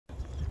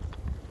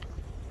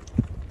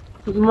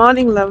Good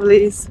morning,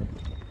 lovelies.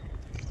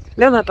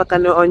 Leo nataka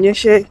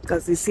niwaonyeshe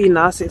kazi si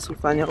nurses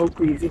hufanya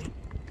huku hivi.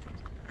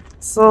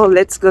 So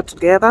let's go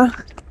together.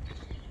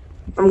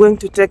 I'm going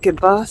to take a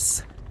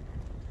bus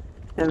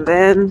and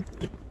then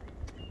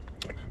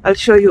I'll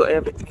show you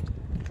everything.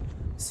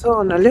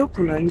 So na leo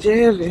kuna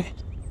njeve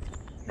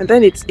and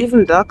then it's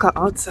even darker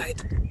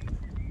outside.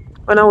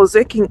 When I was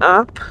waking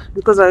up,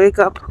 because I wake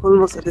up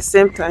almost at the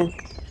same time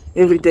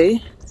every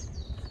day,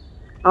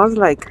 I was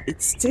like,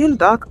 it's still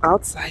dark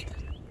outside.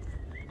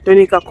 Ndio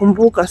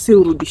nikakumbuka si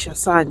urudisha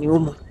saa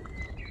nyuma.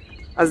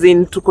 As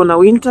in tuko na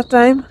winter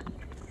time,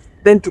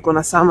 then tuko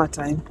na summer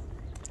time.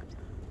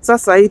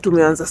 Sasa hii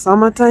tumeanza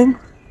summer time,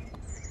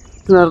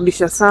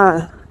 tunarudisha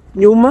saa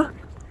nyuma.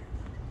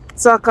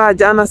 Saa kaa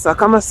jana saa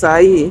kama saa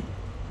hii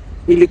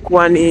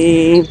ilikuwa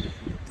ni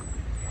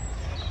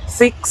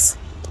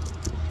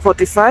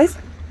 6:45.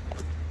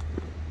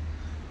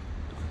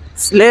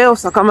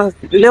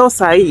 Leo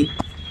saa hii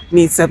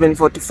ni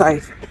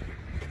 7:45.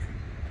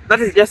 That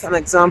is just an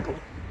example.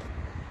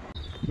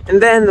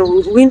 And then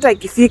winter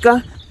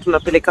ikifika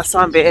tunapeleka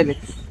saa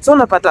mbele. So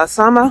unapata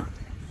summer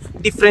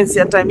difference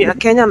ya time ya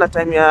Kenya na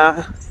time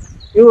ya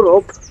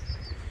Europe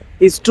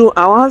is 2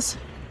 hours.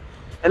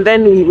 And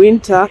then in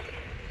winter,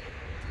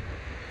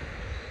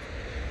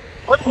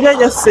 what did I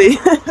just say?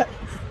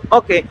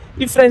 Okay,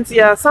 difference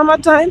ya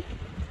summertime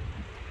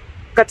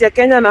kati ya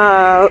Kenya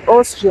na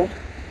Austria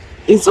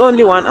is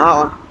only 1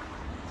 hour.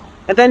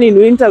 And then in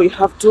winter we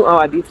have 2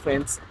 hour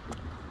difference.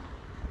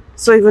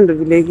 So even the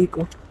village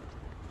iko.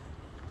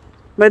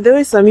 By the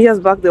way, some years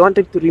back they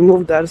wanted to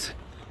remove that.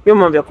 Hiyo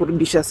mambo ya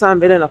kurudisha saa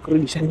mbele na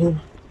kurudisha nyuma.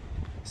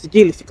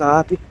 Sijui ilifika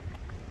wapi.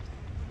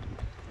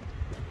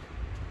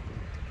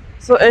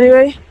 So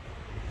anyway,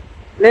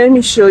 let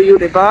me show you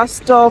the bus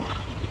stop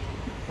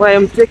where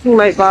I'm taking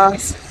my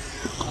bus.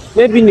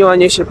 Maybe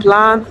nionyeshe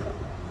plan.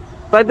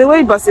 By the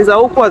way, buses za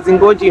huko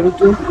hazingoji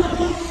mtu.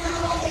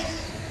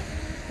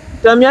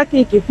 Time yake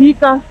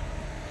ikifika,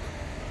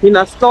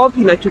 ina stop,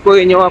 inachukua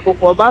wenye wako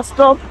kwa bus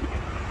stop,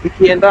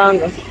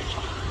 ikiendanga.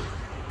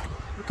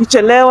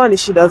 Ukichelewa ni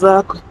shida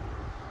zako.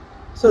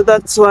 So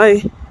that's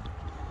why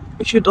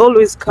you should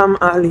always come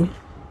early.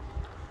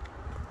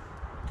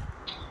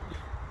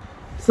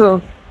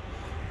 So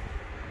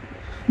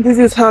this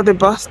is how the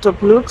bus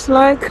stop looks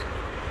like.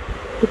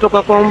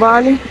 Kutoka kwa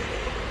mbali.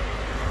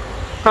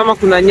 Kama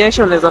kuna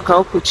nyesha unaweza kaa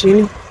huku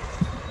chini.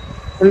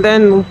 And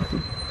then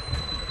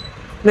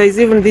there is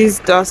even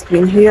this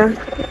dustbin here.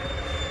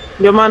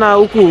 Ndio maana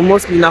huku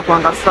mostly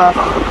inakuanga safi.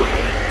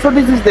 So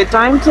this is the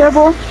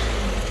timetable.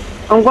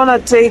 I'm gonna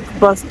take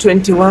bus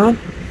 21.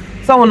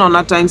 So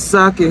unaona times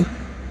zake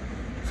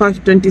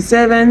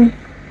 5:27,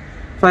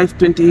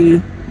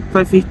 5:20,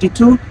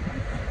 5:52.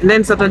 And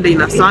then Saturday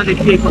na Sunday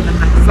pia iko na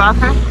times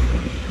zake.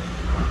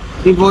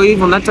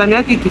 Hivyo na time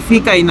yake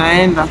ikifika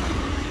inaenda.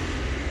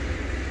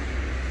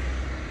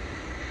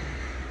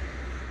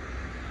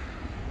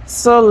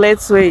 So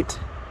let's wait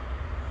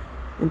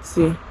and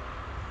see.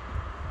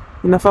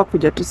 Inafaa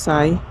kuja tu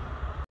sai.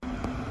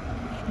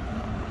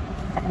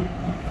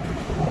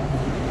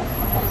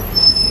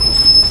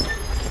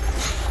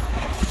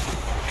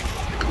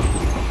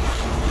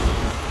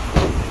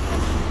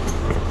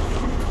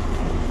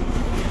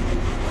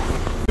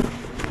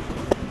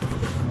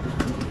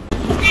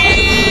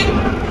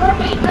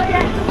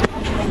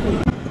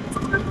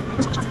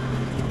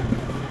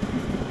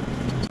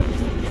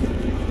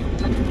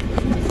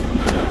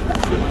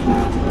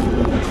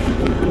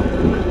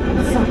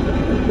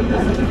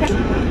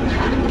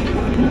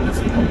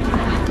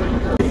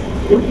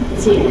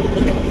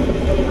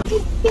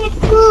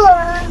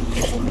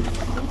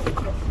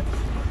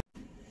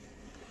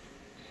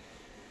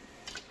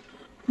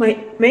 My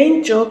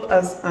main job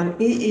as an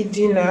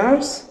EEG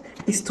nurse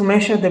is to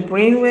measure the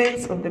brain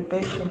waves of the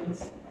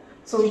patients.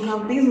 So we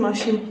have this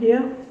machine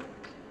here,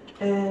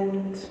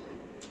 and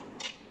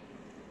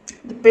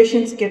the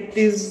patients get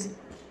this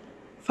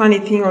funny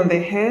thing on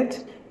their head.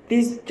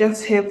 This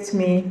just helps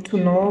me to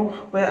know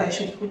where I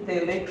should put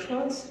the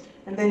electrodes.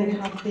 And then we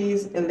have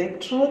these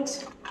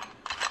electrodes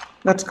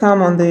that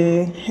come on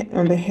the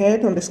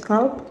head, on the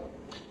scalp.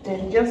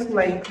 And just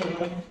like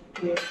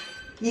the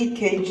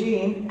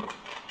EKG,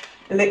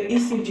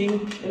 ECG,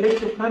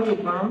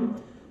 electrocardiogram,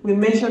 we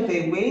measure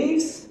the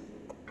waves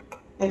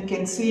and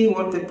can see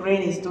what the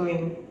brain is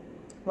doing.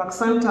 Like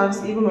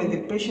sometimes even when the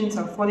patients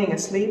are falling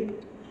asleep,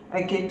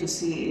 I get to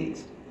see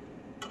it.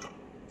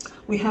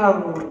 We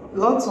have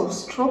lots of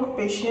stroke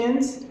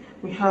patients.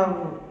 We have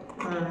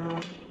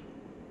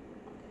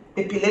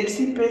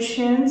epilepsy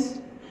patients,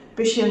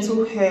 patients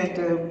who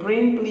had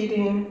brain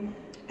bleeding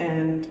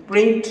and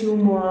brain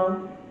tumor.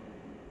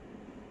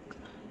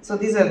 So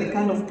these are the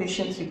kind of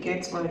patients we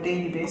get on a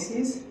daily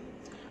basis.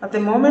 At the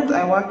moment,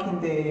 I work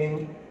in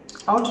the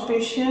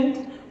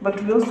outpatient,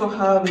 but we also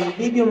have a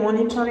video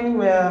monitoring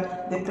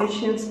where the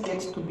patients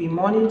get to be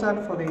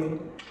monitored for the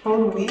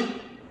whole week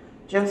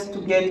just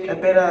to get a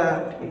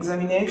better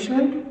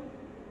examination.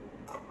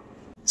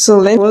 So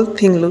let's see what the whole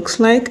thing looks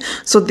like.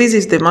 So this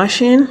is the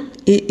machine.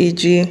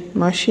 EEG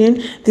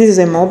machine. This is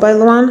a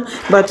mobile one,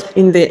 but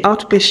in the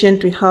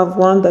outpatient we have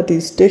one that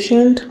is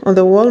stationed on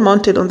the wall,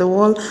 mounted on the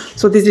wall.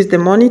 So this is the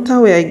monitor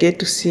where I get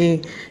to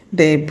see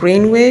the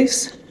brain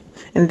waves,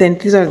 and then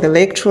these are the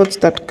electrodes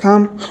that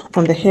come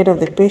on the head of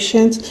the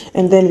patient,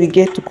 and then we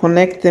get to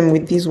connect them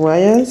with these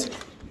wires.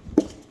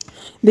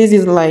 This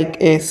is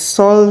like a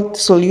salt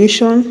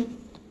solution.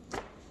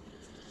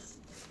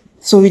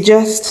 So we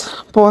just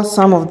pour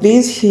some of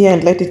this here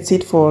and let it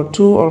sit for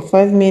 2 or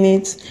 5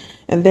 minutes.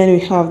 And then we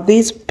have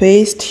this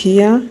paste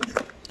here.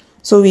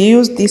 So we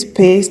use this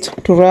paste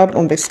to rub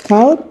on the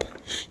scalp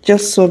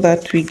just so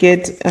that we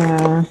get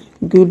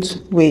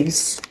good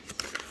waves.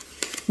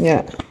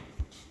 Yeah.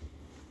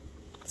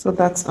 So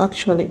that's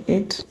actually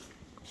it.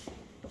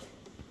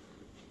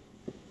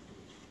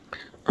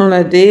 On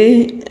a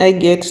day, I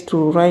get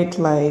to write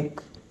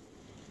like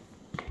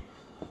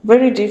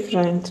very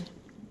different.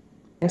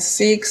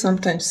 6,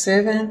 sometimes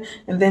 7,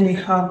 and then we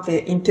have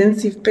the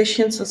intensive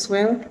patients as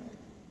well.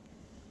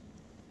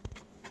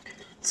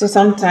 So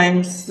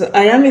sometimes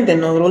I am in the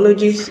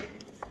neurology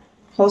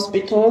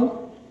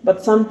hospital,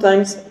 but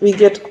sometimes we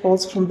get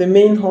calls from the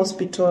main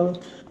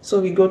hospital, so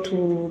we go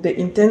to the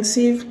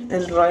intensive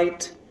and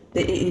write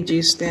the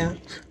EEGs there.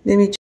 Let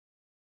me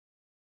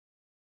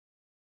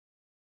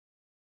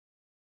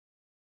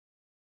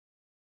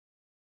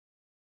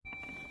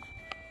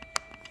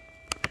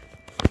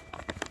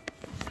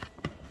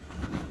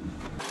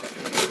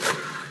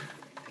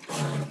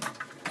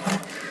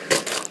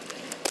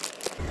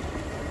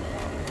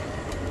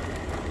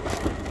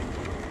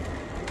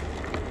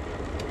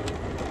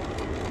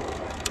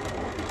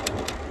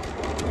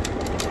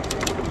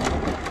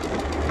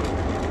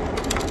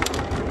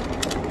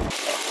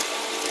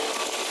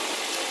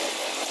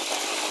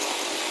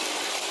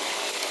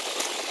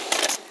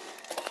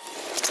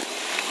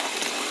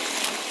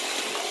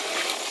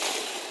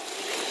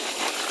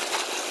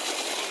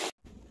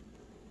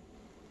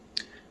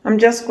I'm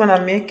just gonna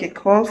make a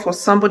call for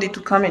somebody to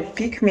come and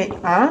pick me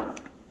up.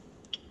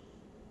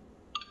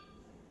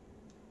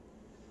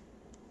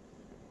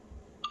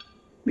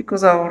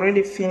 Because I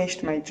already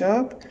finished my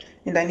job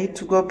and I need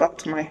to go back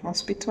to my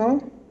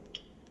hospital.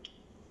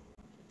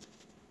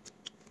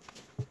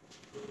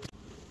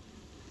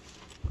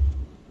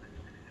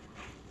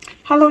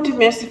 Hallo, die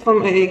Merci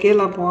vom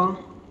EEG-Labor.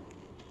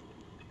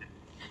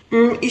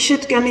 Ich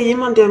hätte gerne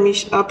jemanden, der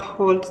mich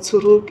abholt,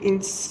 zurück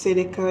ins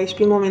CDK. Ich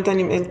bin momentan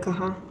im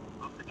LKH.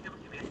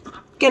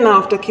 Genau,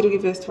 auf der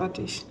Kirgi West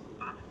warte ich.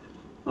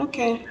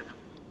 Okay.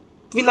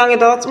 Wie lange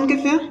dauert es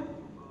ungefähr?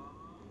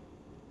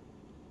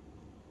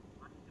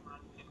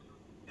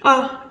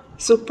 Ah,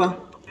 super.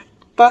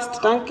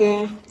 Passt,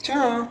 danke.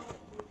 Ciao.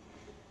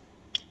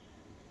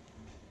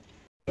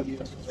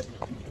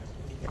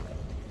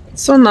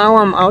 So now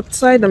I'm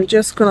outside. I'm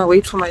just gonna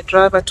wait for my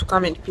driver to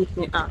come and pick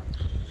me up.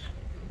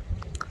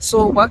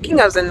 So working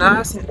as a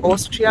nurse in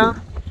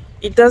Austria,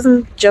 it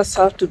doesn't just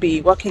have to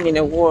be working in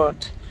a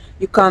ward.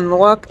 You can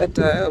work with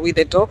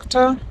a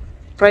doctor,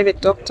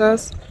 private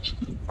doctors,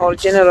 or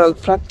general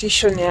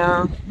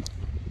practitioner.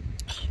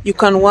 You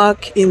can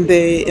work in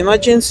the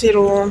emergency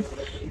room.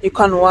 You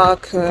can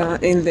work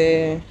in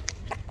the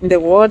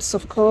wards,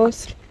 of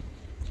course.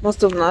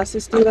 Most of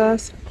nurses do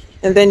that.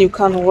 And then you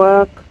can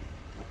work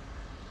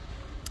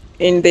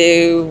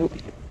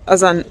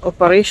as an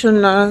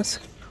operation nurse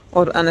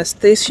or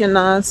anesthesia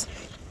nurse.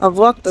 I've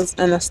worked as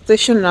an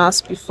anesthesia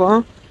nurse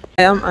before.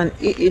 I am an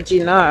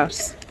EEG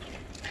nurse,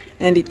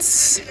 and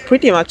it's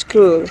pretty much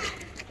cool.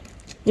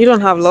 You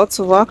don't have lots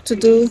of work to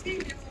do,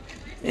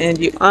 and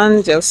you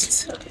earn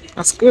just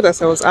as good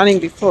as I was earning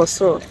before.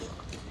 So it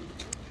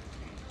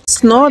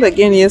snowed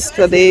again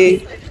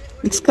yesterday.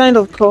 It's kind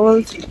of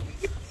cold,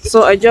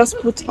 so I just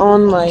put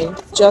on my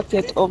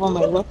jacket over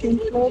my working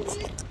clothes,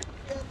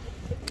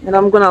 and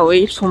I'm gonna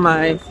wait for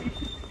my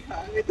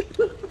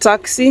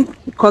taxi.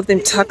 We call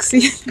them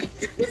taxi.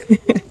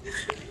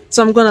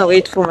 So I'm gonna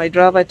wait for my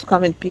driver to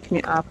come and pick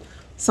me up.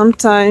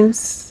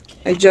 Sometimes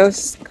I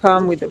just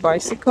come with a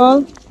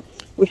bicycle.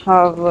 We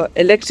have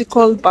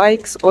electrical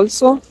bikes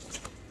also,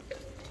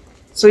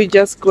 so you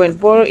just go and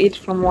borrow it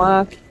from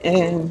work.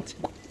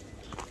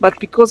 But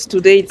because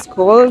today it's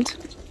cold,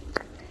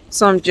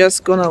 so I'm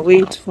just gonna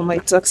wait for my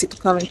taxi to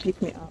come and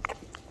pick me up.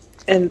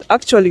 And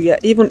actually we are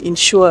even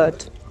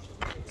insured,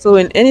 so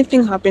when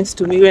anything happens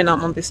to me when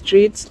I'm on the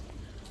streets,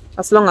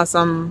 as long as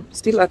I'm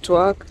still at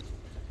work,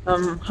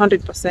 I'm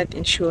 100%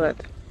 insured.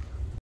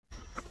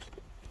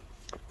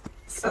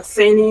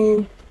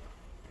 Saseni,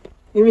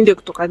 mimi ndio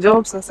kutoka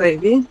job sasa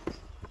hivi.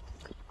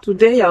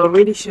 Today I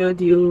already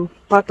showed you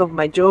part of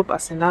my job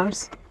as a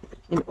nurse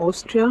in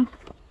Austria,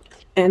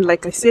 and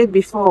like I said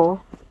before,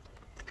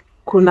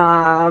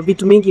 kuna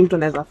vitu mingi mtu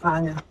anaweza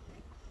fanya,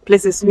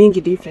 places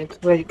mingi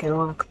different where you can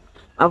work.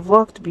 I've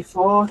worked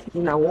before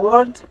in a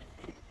ward,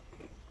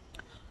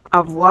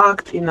 I've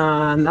worked in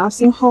a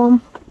nursing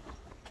home,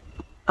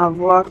 I've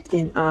worked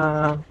in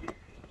a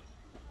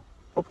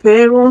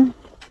opera room,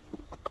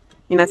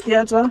 in a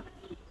theater,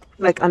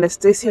 like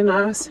anesthesia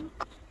nurse,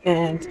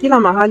 and kila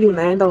mahali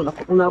unaenda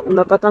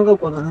unapatanga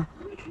uko na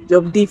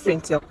job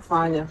different ya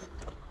kufanya.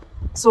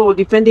 So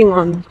depending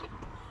on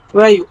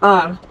where you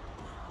are,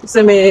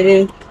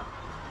 tuseme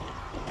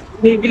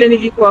ni vile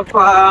nilikuwa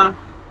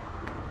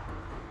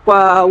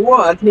kwa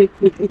ward,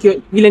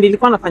 vile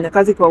nilikuwa nafanya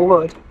kazi kwa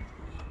ward.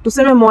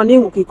 Tuseme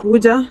morning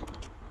ukikuja,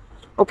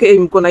 okay,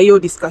 mko na hiyo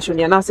discussion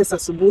ya nurses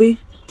asubuhi,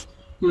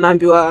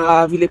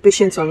 mnaambiwa vile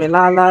patients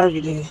wamelala,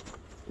 vile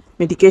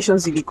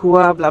medications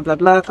ilikuwa blah blah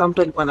blah, kama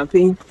mtu alikuwa na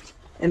pain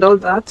and all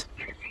that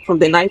from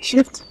the night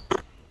shift.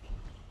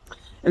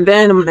 And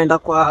then mnaenda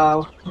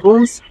kwa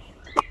rooms,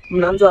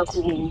 mnaanza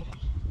ku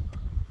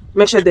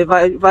measure the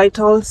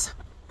vitals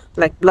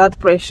like blood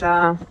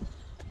pressure,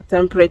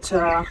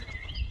 temperature,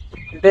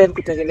 and then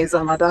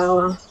kutengeneza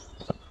madawa,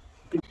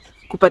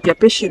 kupatia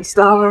patients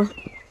dawa.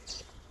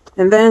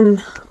 And then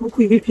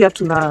huku hivi pia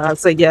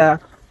tunasaidia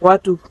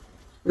watu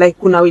like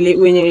kuna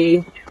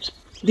wenye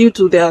due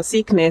to their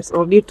sickness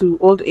or due to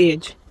old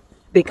age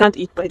they can't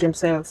eat by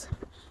themselves.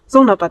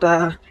 So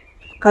unapata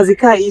kazi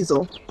kaa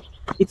hizo,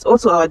 it's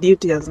also our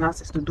duty as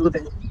nurses to do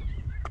them.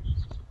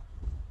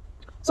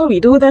 So we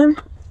do them.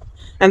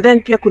 And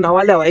then pia kuna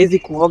wale hawawezi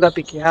kuoga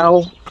peke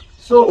yao.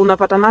 So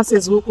unapata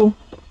nurses huku,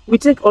 we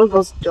take all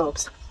those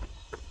jobs.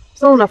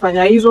 So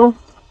unafanya hizo.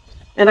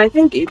 And I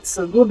think it's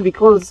good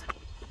because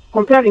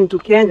comparing to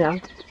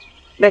Kenya,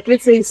 like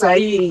let's say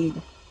sahi,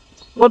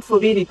 God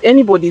forbid if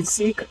anybody is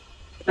sick,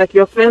 like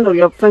your friend or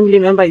your family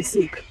member is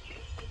sick,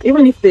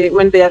 even if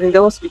when they are in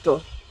the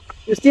hospital,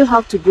 you still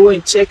have to go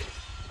and check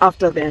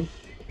after them.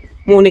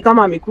 Muone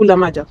kama amekula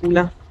ama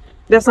hajakula.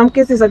 There are some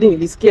cases hadi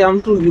nilisikia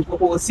mtu yuko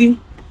hosi,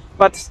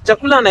 but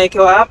chakula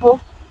anaekewa hapo.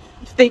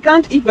 If they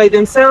can't eat by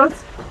themselves,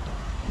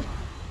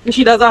 ni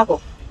shida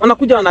zako.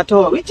 Wanakuja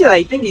wanatoa, which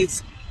I think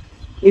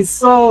is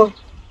so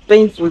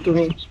painful to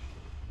me.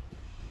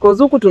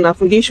 Because huku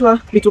tunafundishwa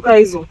vitu kaa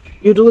hizo,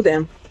 you do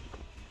them.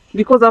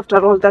 Because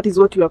after all, that is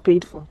what you are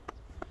paid for.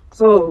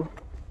 So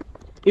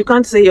you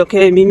can't say,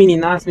 okay, mimi ni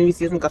nurse, mimi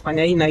siwezi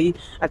nikafanya hii na hii,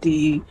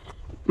 ati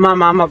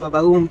mama ama baba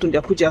huyu mtu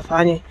ndiye akuja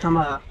afanye,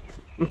 ama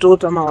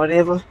mtoto ama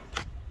whatever.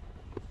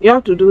 You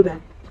have to do them.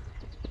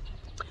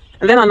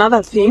 And then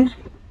another thing,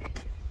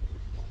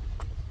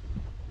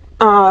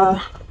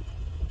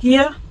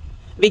 here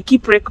they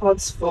keep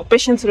records for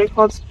patients'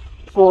 records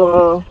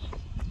for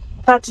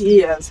 30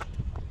 years.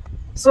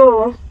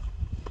 So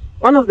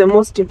one of the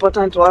most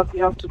important work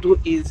you have to do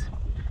is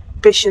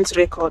patients'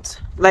 records.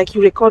 Like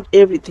you record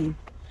everything.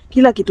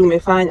 Kila kitu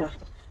umefanya.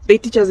 They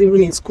teach us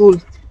even in school.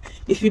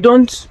 If you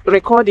don't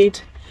record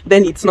it,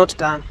 then it's not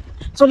done.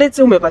 So let's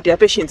say umepatia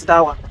patients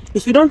dawa.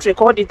 If you don't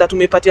record it that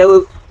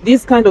umepatia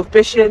this kind of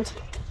patient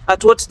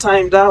at what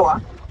time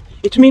dawa,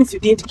 it means you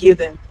didn't give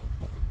them.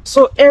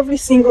 So every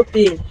single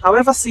thing,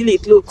 however silly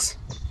it looks,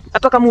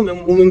 hata kama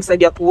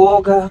umemsaidia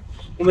kuoga,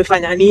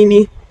 umefanya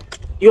nini,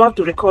 you have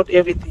to record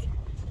everything.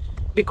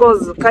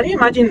 Because can you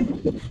imagine,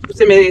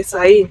 tuseme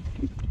sahi,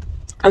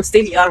 I'm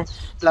still young,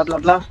 blah blah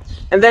blah,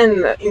 and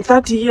then in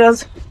 30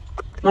 years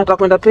nataka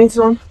kwenda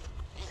pension,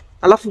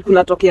 alafu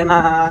kunatokea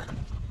na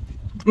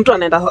mtu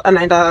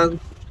anaenda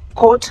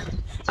court,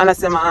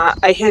 anasema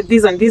I had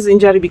this and this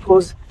injury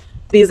because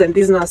this and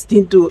this nurse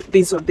didn't do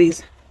this or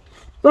this.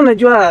 So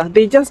unajua,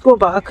 they just go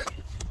back,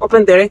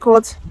 open the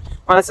records,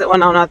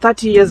 wanaona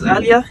 30 years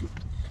earlier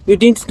you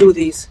didn't do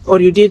this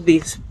or you did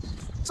this.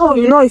 So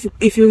you know,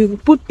 if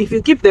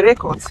you keep the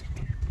records,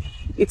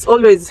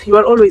 you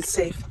are always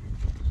safe.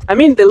 I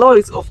mean, the law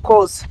is of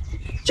course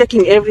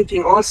checking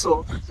everything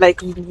also,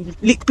 like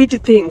petty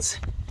things,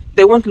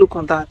 they won't look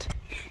on that,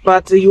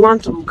 but you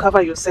want to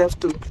cover yourself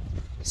too.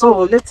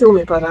 So let's say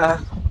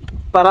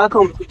baraka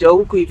umekuja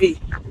huku hivi,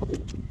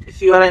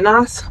 if you are a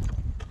nurse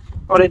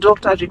or a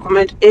doctor, I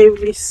recommend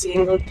every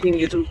single thing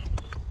you do,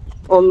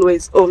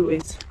 always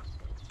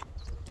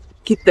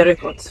keep the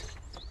records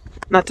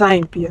na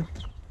time pia.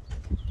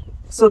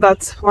 So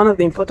that's one of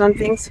the important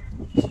things.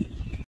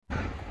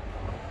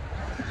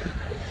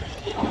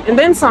 And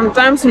then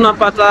sometimes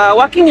unapata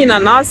working in a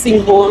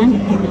nursing home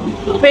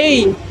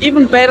pay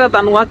even better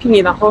than working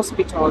in a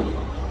hospital.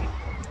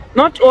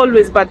 Not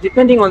always, but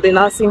depending on the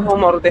nursing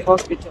home or the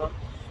hospital.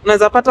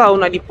 Unaweza pata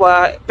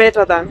unalipwa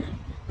better than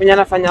mwenye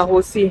anafanya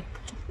hosi.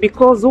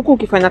 Because huku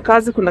ukifanya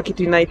kazi kuna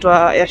kitu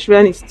inaitwa ya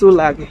shuleni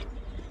stulag.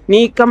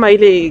 Ni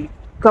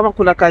kama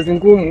kuna kazi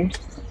ngumu,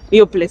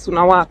 hiyo place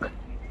una work.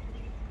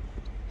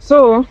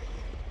 So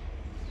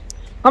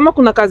kama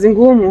kuna kazi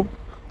ngumu,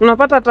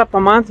 unapata hata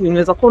per month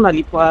unaweza kuwa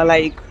unalipwa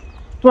like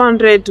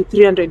 200 to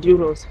 300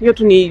 euros. Hiyo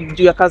tu ni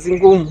juu ya kazi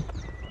ngumu.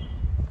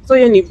 So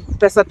hiyo ni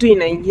pesa tu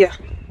inaingia.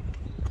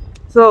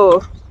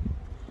 So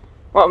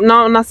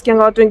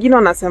nasikianga watu wengine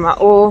wanasema,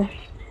 oh,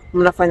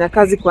 mnafanya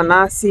kazi kwa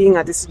nursing,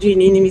 ati sijui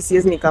nini, mimi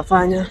siwezi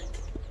nikafanya.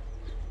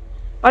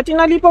 Ati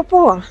nalipo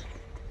poa.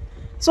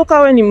 So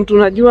kawe ni mtu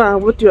unajua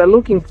what you are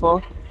looking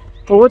for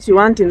or what you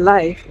want in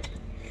life,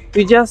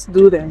 you just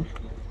do them.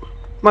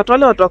 But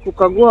wale watu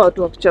wakukagua,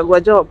 watu wakuchagua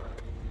job,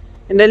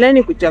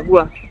 endeleeni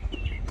kuchagua.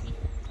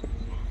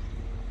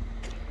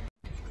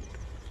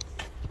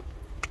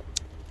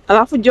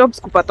 Alafu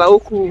jobs kupata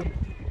huku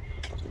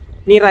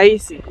ni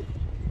rahisi.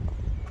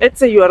 let's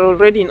say you are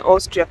already in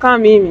Austria, kama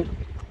mimi,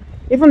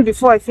 even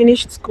before I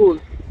finished school,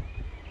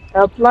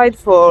 I applied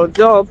for a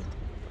job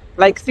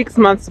like 6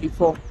 months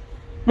before.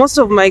 Most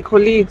of my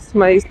colleagues,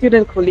 my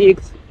student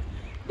colleagues,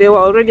 they were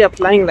already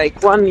applying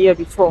like 1 year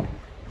before.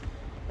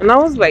 And I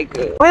was like,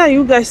 why are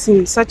you guys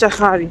in such a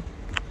hurry?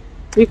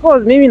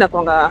 Because mimi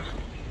nakwanga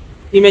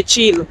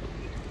nimechill,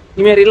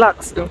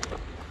 nimerelax.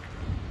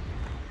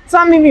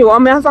 Sasa mimi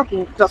wameanza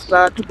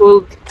kutafuta,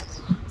 tuko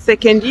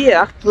second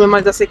year,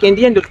 tumemaliza second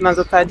year ndio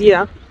tunaanza third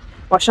year,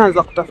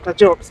 washaanza kutafuta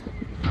jobs.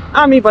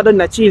 Mimi bado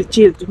nina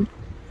chill tu.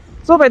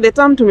 So by the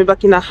time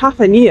tumebaki na half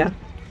a year,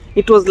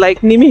 it was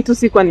like ni mimi tu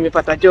sikuwa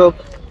nimepata job.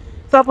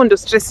 So hapo ndio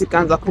stress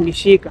ikaanza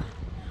kunishika.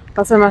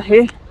 Kasema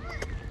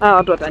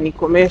watu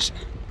watanikomesha.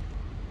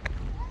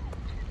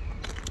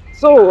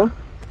 So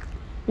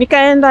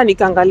nikaenda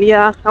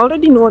nikaangalia, I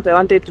already know what I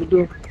wanted to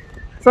do.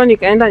 So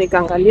nikaenda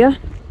nikaangalia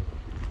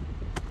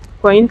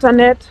kwa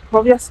internet,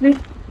 obviously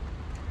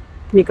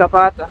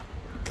nikapata.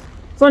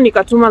 So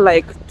nikatuma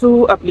like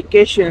 2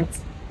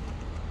 applications.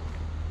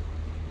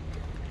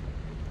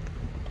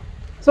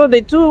 So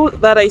the 2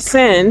 that I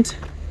sent,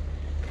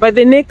 by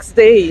the next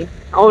day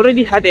I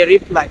already had a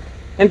reply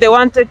and they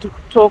wanted to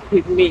talk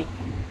with me.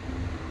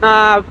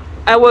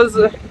 I was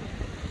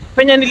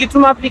penye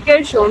nilituma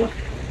application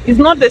is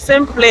not the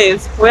same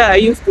place where I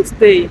used to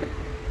stay.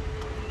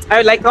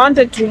 I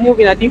wanted to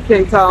move in a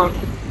different town.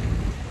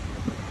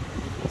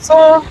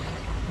 So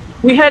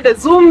we had a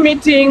Zoom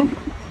meeting,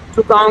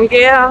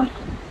 tukaongea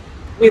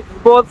with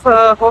both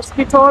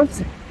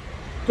hospitals,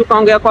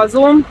 tukaongea kwa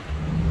Zoom.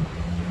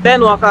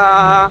 Then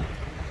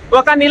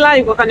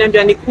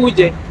wakaniambia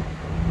nikuje,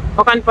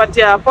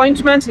 wakanipatia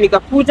appointment,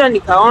 nikakuja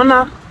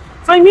nikaona.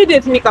 So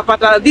immediately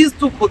nikapata these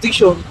 2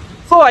 positions.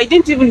 So I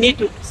didn't even need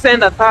to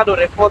send a 3rd or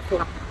a 4th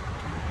one,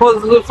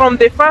 because from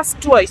the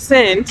first 2 I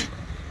sent,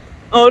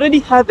 I already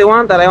had the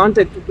one that I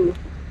wanted to do.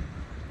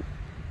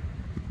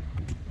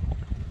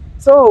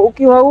 So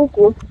ukiwa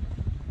huku,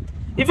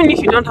 even if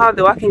you don't have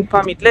the working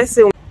permit, let's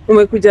say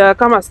umekuja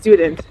kama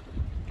student,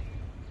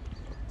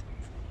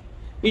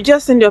 you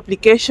just send your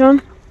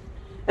application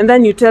and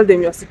then you tell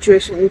them your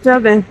situation. You tell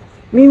them,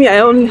 Mimi, I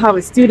only have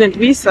a student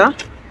visa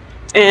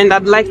and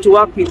I'd like to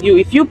work with you.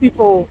 If you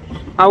people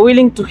are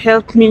willing to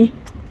help me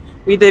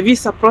with the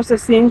visa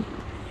processing,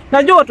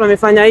 najua watu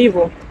wamefanya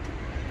hivyo.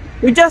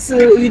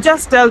 You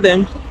just tell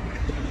them,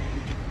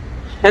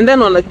 and then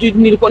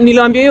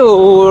niliwaambia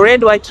hiyo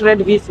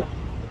red visa,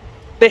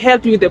 they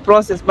help you with the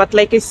process. But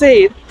like I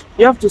said,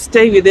 you have to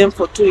stay with them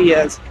for 2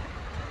 years.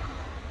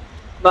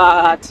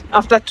 But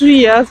after 2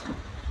 years,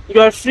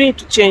 you are free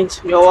to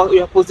change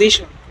your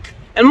position.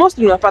 And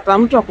mostly unapata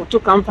mtu ako too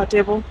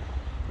comfortable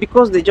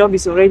because the job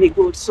is already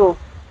good. So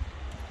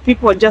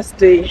people just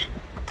stay.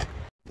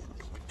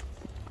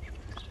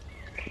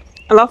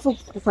 Alafu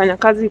kufanya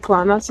kazi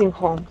kwa nursing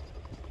home,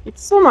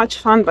 it's so much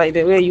fun, by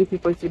the way, you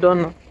people, if you don't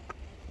know.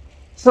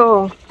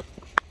 So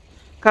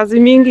kazi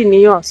mingi ni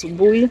hiyo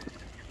asubuhi,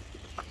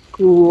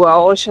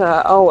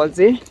 kuwaosha au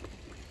wazee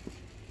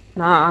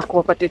na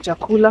kuwapatia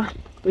chakula,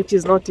 which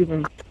is not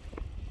even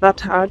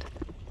that hard.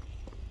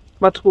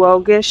 But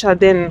kuwaogesha,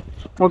 then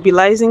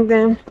mobilizing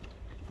them,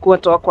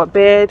 kuwatoa kwa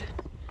bed,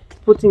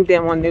 putting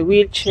them on the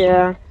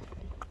wheelchair.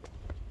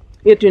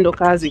 Hiyo tu ndo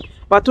kazi.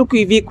 But huku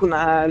hivi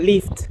kuna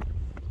lift.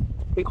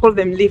 We call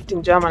them lift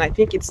in German. I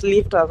think it's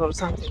lifters or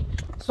something.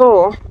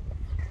 So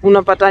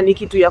unapata ni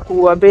kitu ya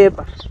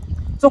kuwabeba.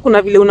 So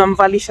kuna vile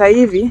unamvalisha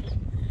hivi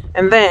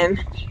and then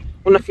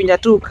unafinya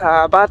tu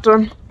ka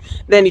button,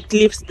 then it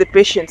lifts the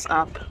patients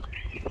up.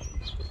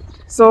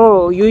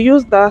 So you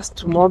use that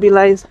to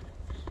mobilize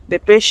the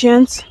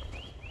patients,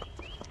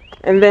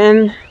 and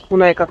then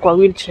unaeka kwa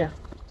wheelchair,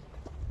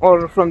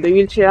 or from the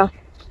wheelchair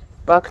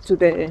back to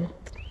the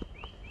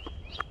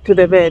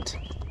bed.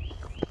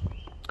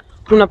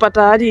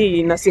 Unapata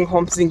hadi nursing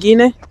homes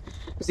zingine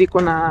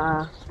ziko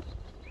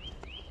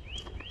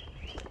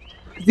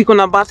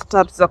na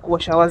bathtubs za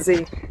kuosha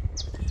wazee.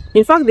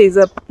 In fact, there is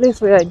a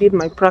place where I did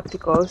my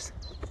practicals,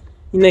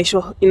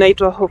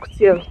 inaitwa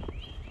Hochtiel.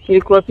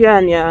 Ilikuwa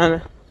pia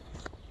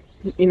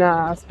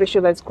ina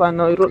specialized kwa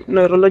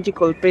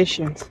neurological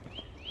patients.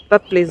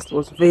 That place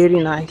was very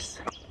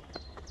nice.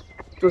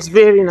 It was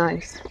very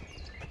nice.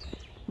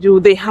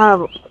 They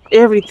have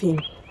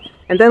everything.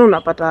 And then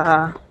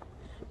unapata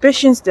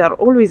patients, they are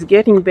always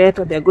getting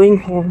better, they're going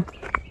home.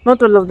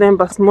 Not all of them,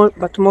 but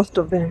most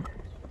of them.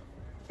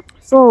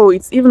 So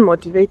it's even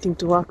motivating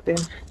to work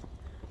there,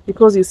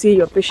 because you see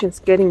your patients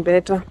getting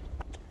better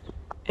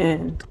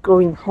and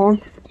going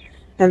home.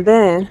 And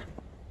then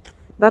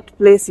that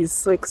place is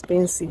so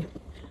expensive,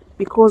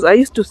 because I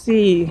used to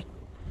see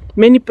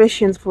many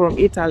patients from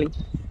Italy,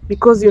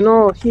 because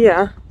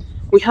here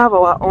we have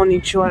our own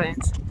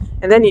insurance,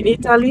 and then in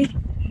Italy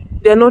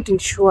they're not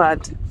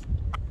insured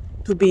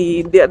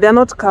they're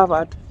not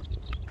covered.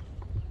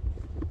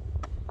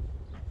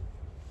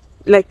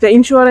 Like the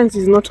insurance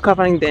is not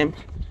covering them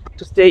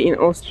to stay in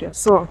Austria.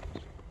 So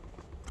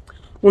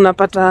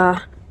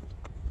unapata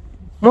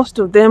most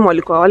of them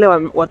walikuwa wale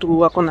watu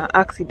wako na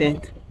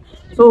accident.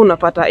 So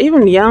unapata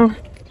even young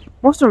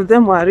most of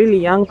them were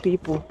really young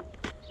people.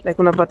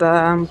 Like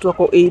unapata mtu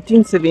wako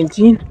 18,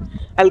 17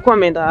 alikuwa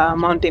ameenda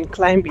mountain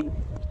climbing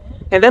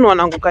and then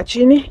wanaanguka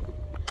chini,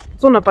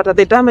 so unapata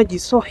the damage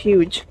is so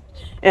huge.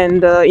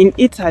 And in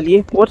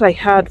Italy, what I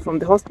heard from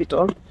the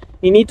hospital,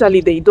 in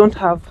Italy they don't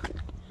have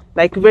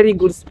like very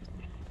good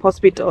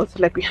hospitals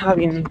like we have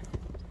in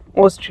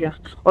Austria,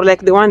 or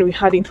like the one we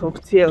had in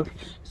Austria.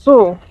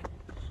 So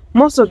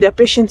most of their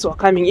patients were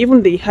coming.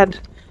 Even they had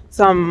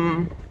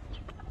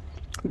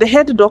the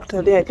head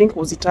doctor there, I think,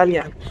 was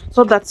Italian,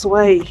 so that's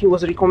why he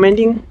was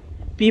recommending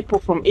people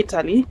from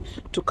Italy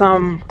to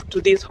come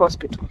to this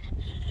hospital.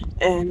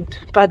 And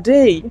per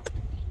day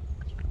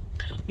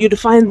you'd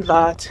find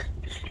that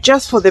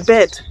just for the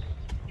bed,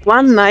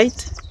 one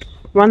night,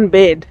 one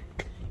bed,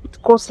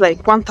 it costs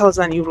like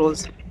 1,000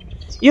 euros.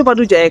 Hiyo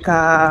bado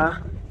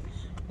jaeka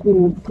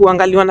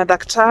kuangaliwa na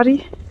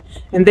daktari,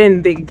 and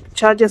then the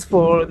charges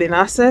for the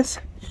nurses,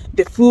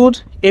 the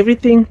food,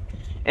 everything,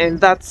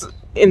 and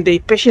the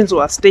patients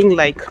were staying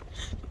like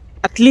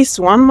at least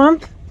 1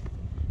 month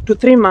to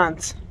 3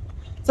 months.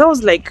 So I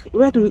was like,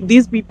 where do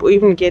these people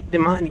even get the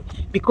money?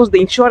 Because the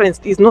insurance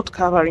is not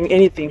covering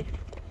anything.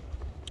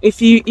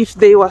 If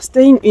they were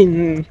staying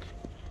in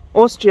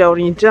Austria or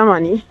in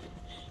Germany,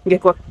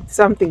 get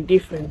something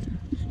different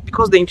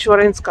because the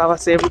insurance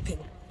covers everything.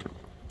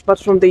 But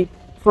for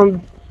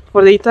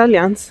the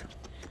Italians,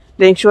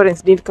 the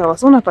insurance didn't cover.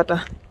 So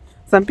napata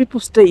some people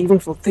stay even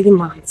for 3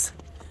 months.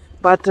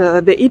 But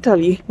the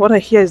Italy, what I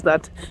hear is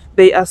that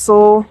they are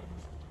so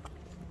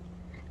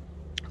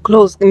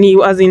close,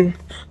 new as in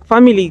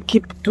family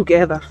keep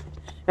together.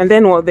 And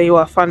then they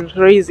were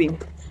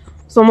fundraising.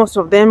 So most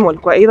of them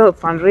were either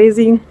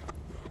fundraising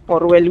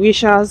or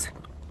well-wishers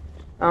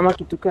ama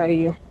kitu kaa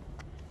hiyo.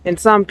 And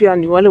some pia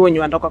ni wale wenye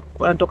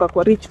wanatoka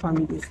kwa rich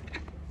families,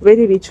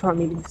 very rich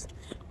families.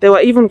 They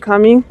were even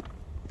coming.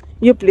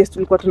 Hiyo place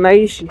tulikuwa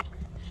tunaishi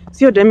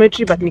sio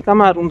dormitory, but ni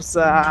kama rooms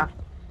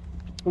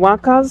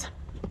workers,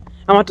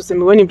 ama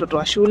tuseme wewe ni mtoto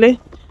wa shule,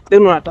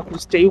 then unataka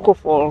kustay huko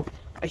for,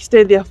 I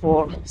stayed there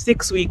for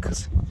 6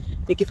 weeks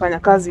nikifanya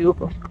kazi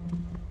huko,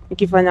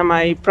 nikifanya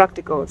my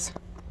practicals.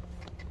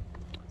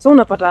 So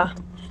unapata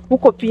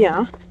huko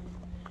pia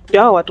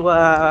ndio watu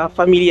wa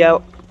familia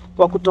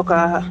wa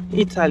kutoka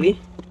Italy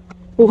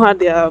who had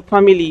their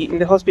family in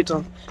the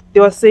hospital,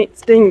 they were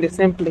staying in the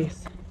same place.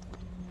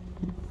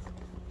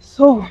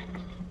 So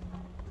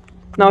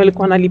now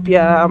walikuwa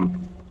nalipia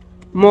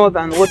more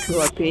than what we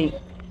were paying.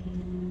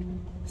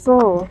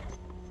 So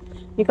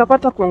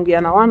nikapata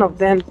kuongea na one of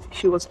them,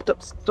 she was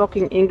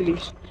talking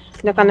English.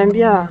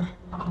 Nikanambia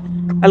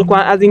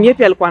alikuwa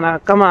azinyepi, alikuwa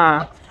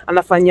kama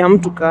anafanyia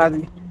mtu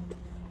kazi.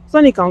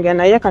 So nikaongea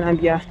na yeye,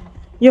 akanambia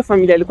hiyo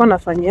familia alikuwa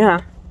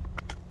anafanyia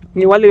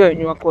ni wale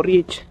wenye wako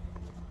rich,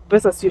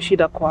 pesa sio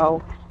shida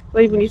kwao. So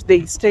even if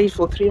they stay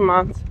for 3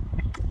 months,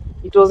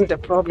 it wasn't a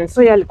problem.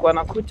 So yeye alikuwa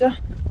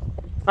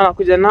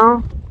anakuja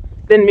now,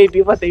 then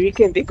maybe over the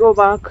weekend they go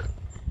back,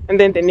 and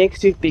then the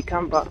next week they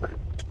come back.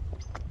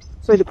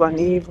 So ilikuwa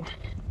ni hivyo.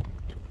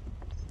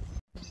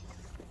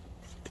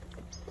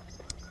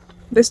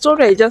 The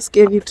story I just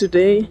gave you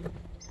today,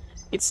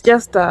 it's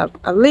just a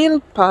little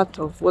part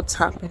of what's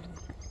happened.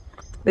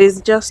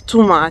 There's just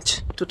too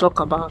much to talk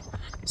about.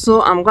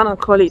 So I'm gonna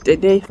call it a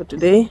day for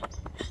today,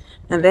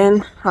 and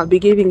then I'll be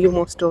giving you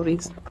more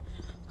stories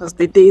as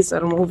the days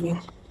are moving.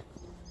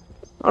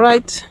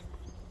 Alright.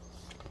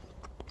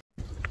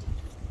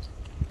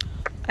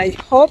 I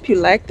hope you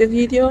liked the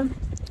video.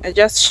 I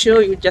just show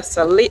you just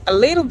a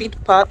little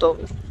bit part of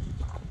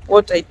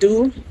what I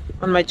do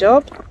on my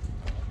job.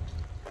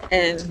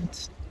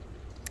 And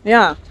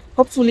yeah,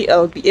 hopefully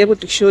I'll be able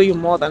to show you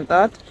more than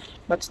that,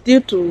 but due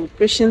to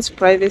patient's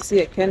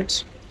privacy I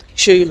can't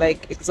show you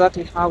like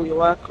exactly how we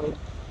work or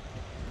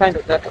kind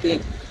of that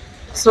thing.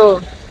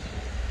 So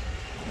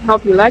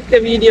hope you like the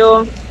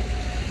video.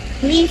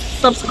 Please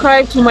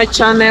subscribe to my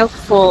channel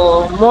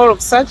for more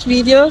of such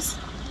videos.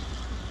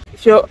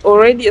 If you're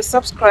already a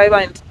subscriber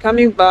and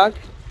coming back,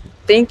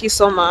 thank you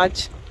so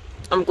much.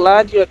 I'm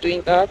glad you're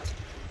doing that.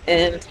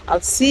 And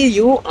I'll see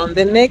you on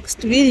the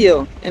next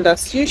video. And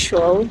as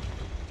usual,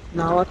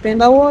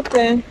 nawapenda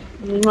wote.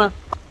 Mwah.